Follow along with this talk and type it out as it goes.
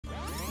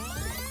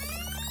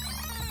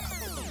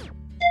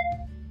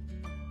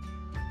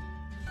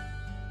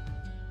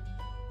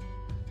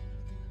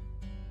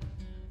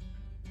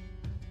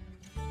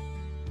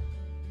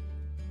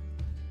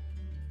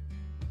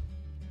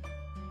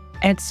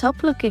At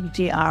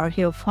SouvlakiGR,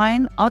 you'll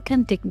find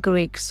authentic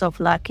Greek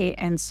souvlaki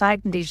and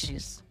side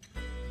dishes.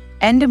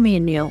 And the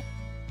menu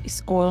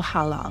is all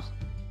halal.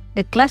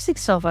 The classic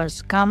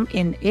souvas come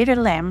in either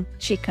lamb,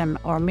 chicken,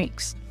 or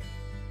mixed.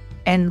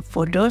 And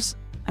for those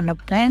on a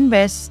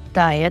plant-based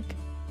diet,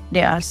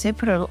 there are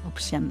several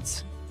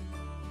options.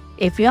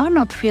 If you are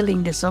not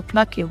feeling the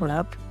souvlaki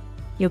vibe,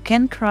 you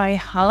can try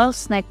halal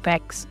snack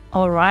packs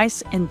or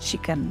rice and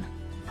chicken.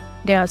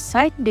 There are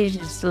side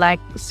dishes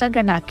like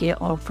saganaki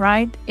or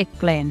fried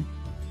eggplant,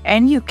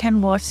 and you can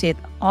wash it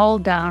all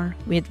down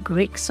with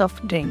Greek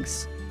soft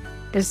drinks.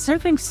 The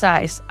serving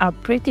size are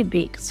pretty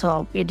big,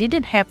 so we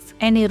didn't have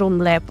any room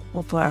left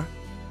over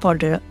for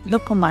the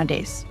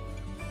lokomades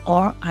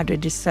or other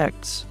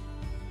desserts.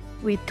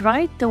 We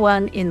tried the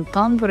one in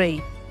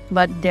Thornbury,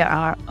 but there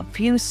are a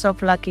few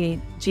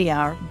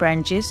SouvlakiGR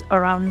branches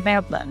around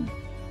Melbourne.